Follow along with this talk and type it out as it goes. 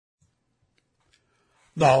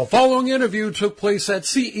The following interview took place at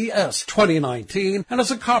CES 2019 and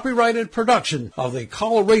is a copyrighted production of the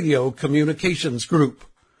Coloradio Communications Group.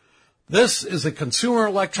 This is the Consumer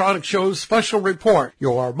Electronics Show's special report.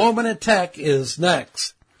 Your Moment in Tech is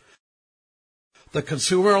next. The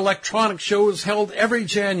Consumer Electronics Show is held every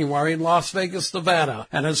January in Las Vegas, Nevada,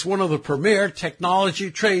 and is one of the premier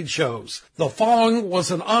technology trade shows. The following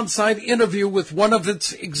was an on-site interview with one of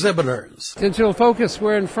its exhibitors. Digital Focus,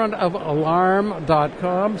 we're in front of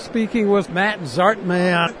Alarm.com, speaking with Matt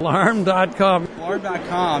Zartman, Alarm.com.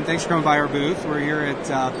 Alarm.com, thanks for coming by our booth. We're here at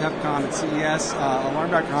PepCon at CES.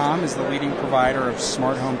 Alarm.com is the leading provider of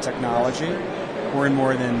smart home technology. We're in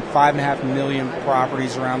more than 5.5 million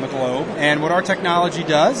properties around the globe. And what our technology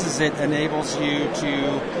does is it enables you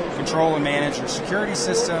to control and manage your security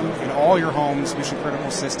system and all your home's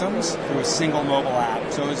mission-critical systems through a single mobile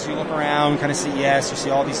app. So as you look around kind of CES, you see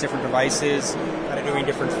all these different devices that are doing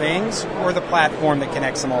different things. We're the platform that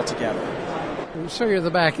connects them all together. So you're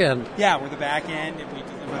the back end. Yeah, we're the back end, and we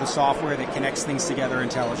deliver the software that connects things together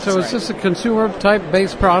intelligently. So is this a consumer-type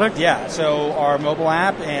based product? Yeah, so our mobile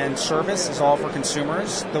app and service is all for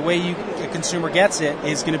consumers. The way the consumer gets it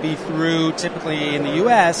is going to be through, typically in the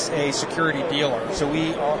U.S., a security dealer. So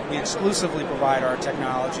we exclusively provide our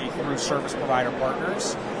technology through service provider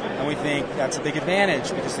partners, and we think that's a big advantage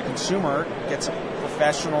because the consumer gets a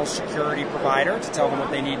professional security provider to tell them what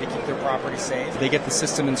they need to keep their property safe. They get the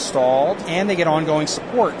system installed, and they get ongoing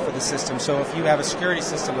support for the system. So if you have a security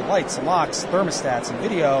system with lights and locks, thermostats, and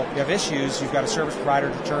video, you have issues, you've got a service provider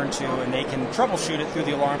to turn to, and they can troubleshoot it through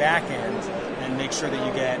the Alarm back end and make sure that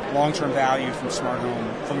you get long-term value from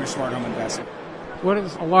your smart home investment. What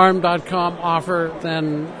does Alarm.com offer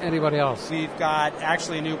than anybody else? We've got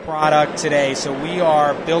actually a new product today. So we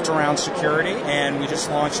are built around security, and we just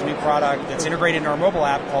launched a new product that's integrated in our mobile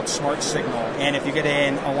app called Smart Signal. And if you get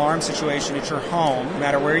an alarm situation at your home, no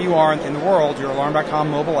matter where you are in the world, your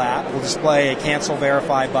Alarm.com mobile app will display a cancel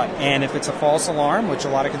verify button. And if it's a false alarm, which a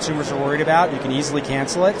lot of consumers are worried about, you can easily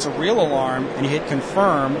cancel it. It's a real alarm, and you hit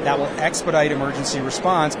confirm. That will expedite emergency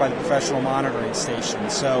response by the professional monitoring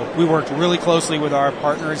station. So we worked really closely with our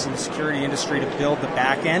partners in the security industry to build the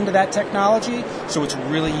back end of that technology, so it's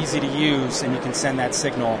really easy to use and you can send that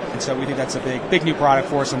signal. And so we think that's a big new product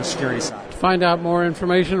for us on the security side. To find out more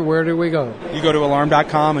information, where do we go? You go to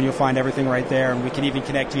alarm.com and you'll find everything right there, and we can even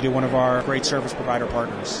connect you to one of our great service provider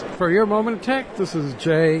partners. For Your Moment of Tech, this is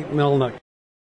Jay Milnick.